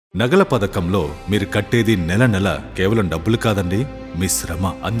నగల పథకంలో మీరు కట్టేది నెల నెల కేవలం డబ్బులు కాదండి, మీ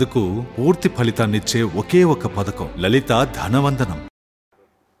శ్రమ. అందుకు పూర్తి ఫలితాన్నిచ్చే ఒకే ఒక పథకం లలిత ధనవందనం.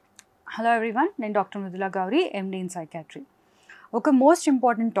 హలో ఎవ్రీవన్, నేను doctor Mridula Gauri, MD in psychiatry. ఒక మోస్ట్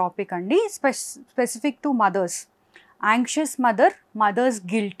ఇంపార్టెంట్ టాపిక్ అండి, specific to mothers. Anxious mother, mothers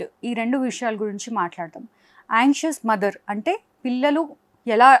guilt, ఈ రెండు విషయాల గురించి మాట్లాడతాం. యాంగ్షియస్ మదర్ అంటే పిల్లలు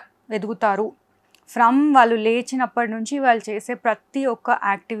ఎలా ఎదుగుతారు, ఫ్రమ్ వాళ్ళు లేచినప్పటి నుంచి వాళ్ళు చేసే ప్రతి ఒక్క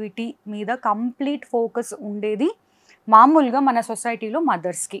యాక్టివిటీ మీద కంప్లీట్ ఫోకస్ ఉండేది మామూలుగా మన సొసైటీలో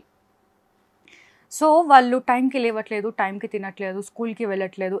మదర్స్కి. సో వాళ్ళు టైంకి లేవట్లేదు, టైంకి తినట్లేదు, స్కూల్కి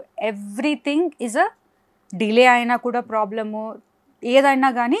వెళ్ళట్లేదు, ఎవ్రీథింగ్ ఈజ్ అ డిలే అయినా కూడా ప్రాబ్లము,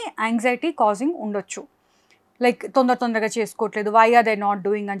 ఏదైనా కానీ యాంగ్జైటీ కాజింగ్ ఉండొచ్చు. లైక్ తొందరగా చేసుకోవట్లేదు, why are they not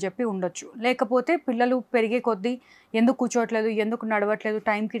doing అని చెప్పి ఉండొచ్చు. లేకపోతే పిల్లలు పెరిగే కొద్దీ ఎందుకు కూర్చోవట్లేదు, ఎందుకు నడవట్లేదు,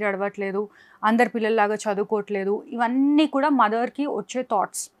 టైంకి నడవట్లేదు, అందరి పిల్లల్లాగా చదువుకోవట్లేదు, ఇవన్నీ కూడా మదర్కి వచ్చే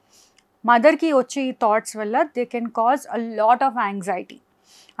థాట్స్. మదర్కి వచ్చే ఈ థాట్స్ వల్ల they can cause a lot of anxiety.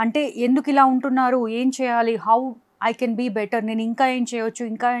 అంటే ఎందుకు ఇలా ఉంటున్నారు, ఏం చేయాలి, how I can be better, నేను ఇంకా ఏం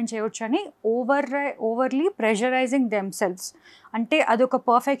చేయవచ్చు అని ఓవర్లీ ప్రెషరైజింగ్ దెమ్సెల్వ్స్. అంటే అదొక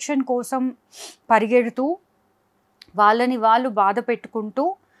పర్ఫెక్షన్ కోసం పరిగెడుతూ వాళ్ళని వాళ్ళు బాధ పెట్టుకుంటూ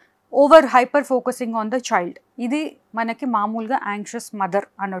over hyper focusing on the child. ఇది మనకి మామూలుగా యాంగ్షియస్ మదర్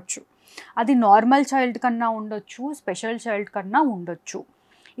అనొచ్చు. అది నార్మల్ చైల్డ్ కన్నా ఉండొచ్చు, స్పెషల్ చైల్డ్ కన్నా ఉండొచ్చు.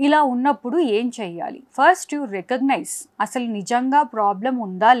 ఇలా ఉన్నప్పుడు ఏం చెయ్యాలి? ఫస్ట్ యూ రికగ్నైజ్ అసలు నిజంగా ప్రాబ్లం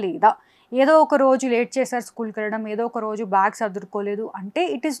ఉందా లేదా. ఏదో ఒక రోజు లేట్ చేశారు స్కూల్కి వెళ్ళడం, ఏదో ఒక రోజు బ్యాగ్స్ సర్దుకోలేదు అంటే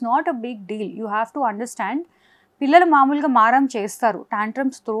it is not a big deal. You have to understand, పిల్లలు మామూలుగా మారం చేస్తారు,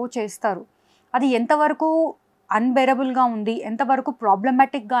 టాంట్రమ్స్ త్రో చేస్తారు. అది ఎంతవరకు అన్బెరబుల్గా ఉంది, ఎంతవరకు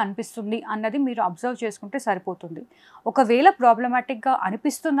ప్రాబ్లమాటిక్గా అనిపిస్తుంది అన్నది మీరు అబ్జర్వ్ చేసుకుంటే సరిపోతుంది. ఒకవేళ ప్రాబ్లమాటిక్గా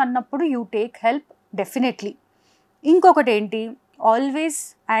అనిపిస్తుంది అన్నప్పుడు యూ టేక్ హెల్ప్ డెఫినెట్లీ. ఇంకొకటి ఏంటి, ఆల్వేస్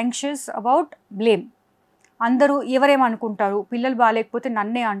యాంగ్షియస్ అబౌట్ బ్లేమ్. అందరూ ఎవరేమనుకుంటారు, పిల్లలు బాగాలేకపోతే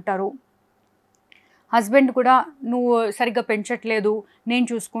నన్నే అంటారు, హస్బెండ్ కూడా నువ్వు సరిగ్గా పెంచట్లేదు, నేను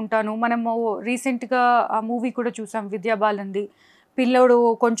చూసుకుంటాను. మనము రీసెంట్గా ఆ మూవీ కూడా చూసాం, విద్యా బాలన్ది. పిల్లోడు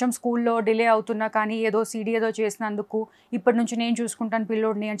కొంచెం స్కూల్లో డిలే అవుతున్నా కానీ ఏదో సీడీ ఏదో చేసినందుకు ఇప్పటి నుంచి నేను చూసుకుంటాను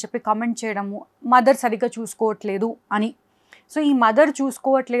పిల్లోడిని అని చెప్పి కమెంట్ చేయడము, మదర్ సరిగ్గా చూసుకోవట్లేదు అని. సో ఈ మదర్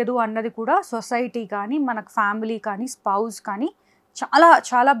చూసుకోవట్లేదు అన్నది కూడా సొసైటీ కానీ మనకు ఫ్యామిలీ కానీ స్పౌస్ కానీ చాలా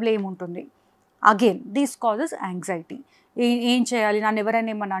చాలా బ్లేమ్ ఉంటుంది. Again this causes anxiety. ఏం చేయాలి, నన్ను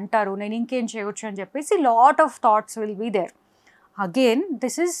ఎవరైనా ఏమన్నా అంటారు, నేను ఇంకేం చేయవచ్చు అని చెప్పేసి lot of thoughts will be there. Again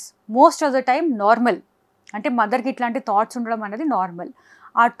this is most of the time normal. అంటే మదర్కి ఇట్లాంటి థాట్స్ ఉండడం అనేది నార్మల్.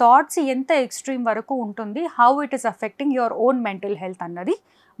 ఆ థాట్స్ ఎంత ఎక్స్ట్రీమ్ వరకు ఉంటుంది, how it is affecting your own mental health అన్నది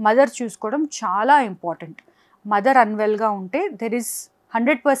మదర్ చూసుకోవడం చాలా ఇంపార్టెంట్. మదర్ అన్వెల్గా ఉంటే there is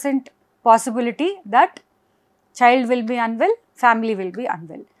 100% possibility that child will be unwell, family will be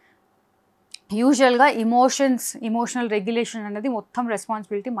unwell. యూజువల్గా ఇమోషనల్ రెగ్యులేషన్ అనేది మొత్తం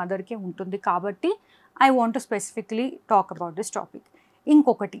రెస్పాన్సిబిలిటీ మదర్కే ఉంటుంది. కాబట్టి I want to specifically talk about this topic.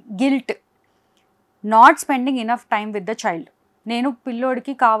 ఇంకొకటి guilt, not spending enough time with the child. నేను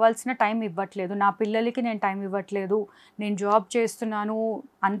పిల్లోడికి కావాల్సిన time ఇవ్వట్లేదు, నా పిల్లలకి నేను టైం ఇవ్వట్లేదు, నేను జాబ్ చేస్తున్నాను,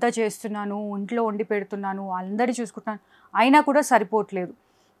 అంతా చేస్తున్నాను, ఇంట్లో వండి పెడుతున్నాను, అందరి చూసుకుంటున్నాను, అయినా కూడా సరిపోవట్లేదు,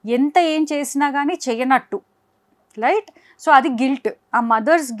 ఎంత ఏం చేసినా కానీ చెయ్యనట్టు, రైట్? సో అది గిల్ట్. ఆ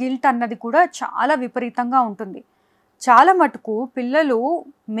మదర్స్ గిల్ట్ అన్నది కూడా చాలా విపరీతంగా ఉంటుంది. చాలా మటుకు పిల్లలు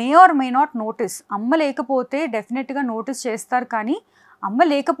మే ఆర్ మే నాట్ నోటీస్. అమ్మ లేకపోతే డెఫినెట్గా నోటీస్ చేస్తారు, కానీ అమ్మ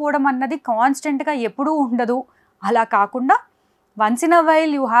లేకపోవడం అన్నది కాన్స్టెంట్గా ఎప్పుడూ ఉండదు. అలా కాకుండా once in a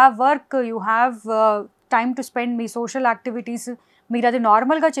while you have work, you have time to spend, me social activities మీరు అది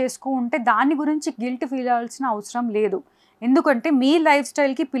నార్మల్గా ఉంటే దాని గురించి గిల్ట్ ఫీల్ అవ్వాల్సిన అవసరం లేదు. ఎందుకంటే మీ లైఫ్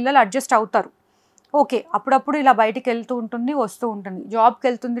స్టైల్కి పిల్లలు అడ్జస్ట్ అవుతారు. ఓకే, అప్పుడప్పుడు ఇలా బయటికి వెళ్తూ ఉంటుంది, వస్తూ ఉంటుంది, జాబ్కి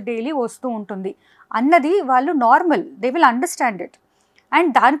వెళ్తుంది, డైలీ వస్తూ ఉంటుంది అన్నది వాళ్ళు normal, they will understand it.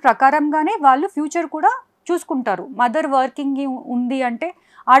 And దాని ప్రకారంగానే వాళ్ళు ఫ్యూచర్ కూడా చూసుకుంటారు. మదర్ వర్కింగ్ ఉంది అంటే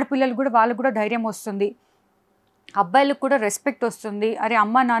ఆడపిల్లలు కూడా, వాళ్ళకు కూడా ధైర్యం వస్తుంది, అబ్బాయిలకు కూడా రెస్పెక్ట్ వస్తుంది. అరే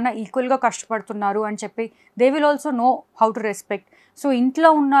అమ్మ నాన్న ఈక్వల్గా కష్టపడుతున్నారు అని చెప్పి they will also know how to respect. So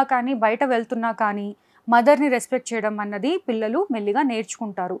ఇంట్లో ఉన్నా కానీ బయట వెళ్తున్నా కానీ మదర్ని రెస్పెక్ట్ చేయడం అన్నది పిల్లలు మెల్లిగా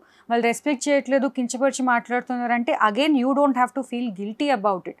నేర్చుకుంటారు. వాళ్ళు రెస్పెక్ట్ చేయట్లేదు, కించపరిచి మాట్లాడుతున్నారంటే again you don't have to feel guilty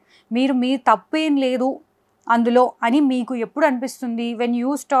about it. మీ తప్పేం లేదు అందులో అని మీకు ఎప్పుడు అనిపిస్తుంది? When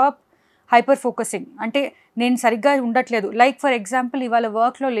you stop hyper focusing. అంటే నేను సరిగ్గా ఉండట్లేదు, లైక్ ఫర్ ఎగ్జాంపుల్ ఇవాళ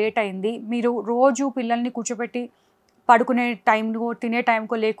వర్క్లో లేట్ అయింది, మీరు రోజు పిల్లల్ని కూర్చోబెట్టి పడుకునే టైంకో తినే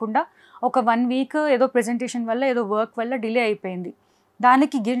టైంకో లేకుండా ఒక 1 వీక్ ఏదో ప్రెజెంటేషన్ వల్ల ఏదో వర్క్ వల్ల డిలే అయిపోయింది,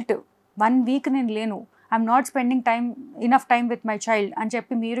 దానికి గిల్ట్. 1 వీక్ నేను లేను, I'm not spending enough time with my child అని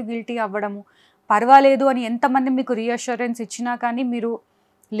చెప్పి మీరు గిల్టీ అవ్వడము. పర్వాలేదు అని ఎంతమంది మీకు రీఅష్యూరెన్స్ ఇచ్చినా కానీ మీరు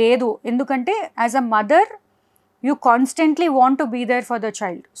లేదు. ఎందుకంటే as a mother you constantly want to be there for the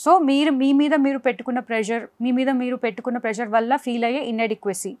child. So మీరు మీ మీద మీరు పెట్టుకున్న ప్రెషర్ వల్ల ఫీల్ అయ్యే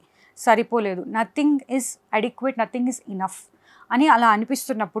ఇన్ఎడిక్వసీ, సరిపోలేదు, nothing is adequate, nothing is enough అని అలా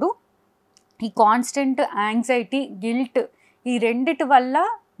అనిపిస్తున్నప్పుడు ఈ కాన్స్టెంట్ యాంగ్జైటీ, గిల్ట్, ఈ రెండిటి వల్ల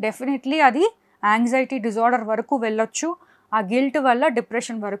డెఫినెట్లీ అది యాంగ్జైటీ డిజార్డర్ వరకు వెళ్ళొచ్చు. ఆ గిల్ట్ వల్ల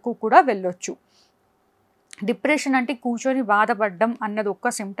డిప్రెషన్ వరకు కూడా వెళ్ళొచ్చు. డిప్రెషన్ అంటే కూర్చొని బాధపడడం అన్నది ఒక్క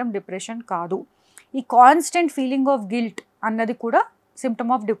సిమ్టమ్ డిప్రెషన్ కాదు. ఈ కాన్స్టెంట్ ఫీలింగ్ ఆఫ్ గిల్ట్ అన్నది కూడా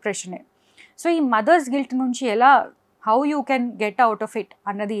సిమ్టమ్ ఆఫ్ డిప్రెషనే. సో ఈ మదర్స్ గిల్ట్ నుంచి ఎలా, how you can get out of it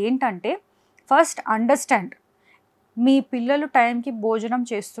అన్నది ఏంటంటే, ఫస్ట్ అండర్స్టాండ్, మీ పిల్లలు టైంకి భోజనం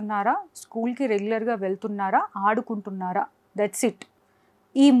చేస్తున్నారా, స్కూల్కి రెగ్యులర్గా వెళ్తున్నారా, ఆడుకుంటున్నారా, దట్స్ ఇట్.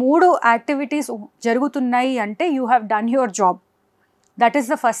 ఈ 3 యాక్టివిటీస్ జరుగుతున్నాయి అంటే you have done your job. That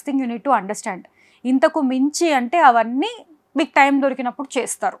is the first thing you need to understand. ఇంతకు మించి అంటే అవన్నీ మీకు టైం దొరికినప్పుడు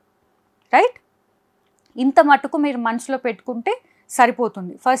చేస్తారు, రైట్? ఇంత మటుకు మీరు మనసులో పెట్టుకుంటే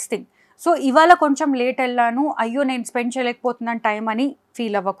సరిపోతుంది, ఫస్ట్ థింగ్. సో ఇవాళ కొంచెం లేట్ వెళ్ళాను, అయ్యో నేను స్పెండ్ చేయలేకపోతున్నాను టైం అని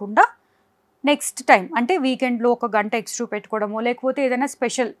ఫీల్ అవ్వకుండా, నెక్స్ట్ టైం అంటే వీకెండ్లో 1 గంట ఎక్స్ట్రా పెట్టుకోవడమో, లేకపోతే ఏదైనా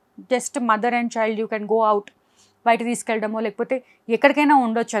special just mother and child you can go out, బయట తీసుకెళ్ళడమో, లేకపోతే ఎక్కడికైనా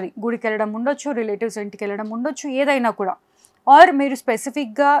ఉండొచ్చు, అది గుడికి వెళ్ళడం ఉండొచ్చు, రిలేటివ్స్ ఇంటికి వెళ్ళడం ఉండొచ్చు, ఏదైనా కూడా. ఆర్ మీరు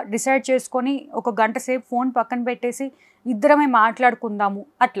స్పెసిఫిక్గా డిసైడ్ చేసుకొని 1 గంట సేపు ఫోన్ పక్కన పెట్టేసి ఇద్దరమే మాట్లాడుకుందాము,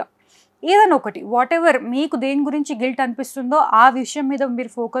 అట్లా ఏదైనా ఒకటి, వాట్ ఎవర్ మీకు దేని గురించి గిల్ట్ అనిపిస్తుందో ఆ విషయం మీద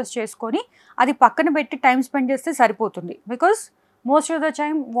మీరు ఫోకస్ చేసుకొని అది పక్కన పెట్టి టైం స్పెండ్ చేస్తే సరిపోతుంది. Because most of the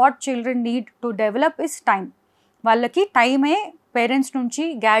time what children need to develop is time. వాళ్ళకి టైమే పేరెంట్స్ నుంచి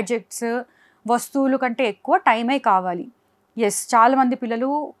గ్యాడ్జెట్స్, వస్తువులు కంటే ఎక్కువ టైమే కావాలి. ఎస్, చాలామంది పిల్లలు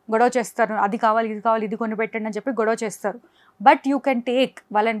గొడవ చేస్తారు, అది కావాలి, ఇది కావాలి, ఇది కొని పెట్టండి అని చెప్పి గొడవ చేస్తారు. బట్ యూ కెన్ టేక్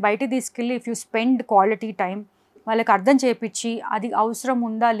వాళ్ళని బయట తీసుకెళ్ళి, if you spend quality time, వాళ్ళకి అర్థం చేపించి అది అవసరం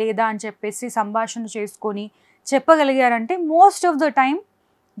ఉందా లేదా అని చెప్పేసి సంభాషణ చేసుకొని చెప్పగలిగారంటే most of the time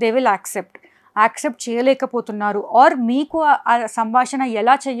they will accept చేయలేకపోతున్నారు, ఆర్ మీకు ఆ సంభాషణ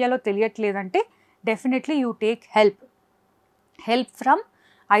ఎలా చెయ్యాలో తెలియట్లేదంటే definitely you take help from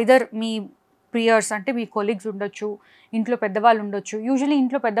either మీ ప్రియర్స్, అంటే మీ కొలీగ్స్ ఉండొచ్చు, ఇంట్లో పెద్దవాళ్ళు ఉండొచ్చు. యూజువలీ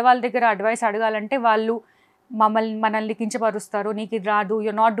ఇంట్లో పెద్దవాళ్ళ దగ్గర అడ్వైస్ అడగాలంటే వాళ్ళు మనల్ని కించపరుస్తారు, నీకు ఇది రాదు,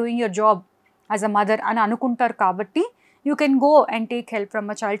 you're not doing your job as a mother అని అనుకుంటారు. కాబట్టి you can go and take help from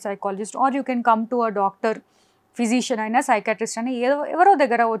a child psychologist, are you can come to a doctor, physician అయినా, సైకాట్రిస్ట్ అయినా, ఎవరో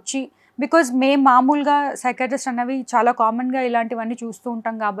దగ్గర వచ్చి, బికాజ్ మేము మామూలుగా సైకాట్రిస్ట్ అన్నవి చాలా కామన్గా ఇలాంటివన్నీ చూస్తూ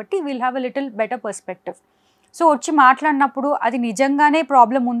ఉంటాం కాబట్టి will have a little better perspective. So వచ్చి మాట్లాడినప్పుడు అది నిజంగానే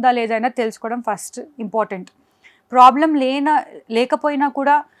ప్రాబ్లం ఉందా లేదా అయినా తెలుసుకోవడం ఫస్ట్ ఇంపార్టెంట్. ప్రాబ్లం లేకపోయినా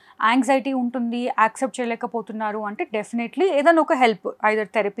కూడా యాంగ్జైటీ ఉంటుంది, యాక్సెప్ట్ చేయలేకపోతున్నారు అంటే డెఫినెట్లీ ఏదైనా ఒక help, either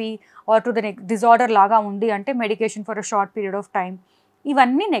therapy are to the disorder లాగా ఉంది అంటే medication for a short period of time,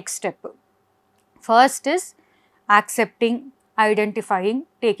 ఇవన్నీ next step. First is accepting, identifying,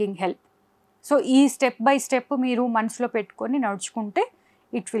 taking help. So ఈ స్టెప్ బై స్టెప్ మీరు మనసులో పెట్టుకొని నడుచుకుంటే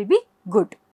ఇట్ విల్ బీ గుడ్.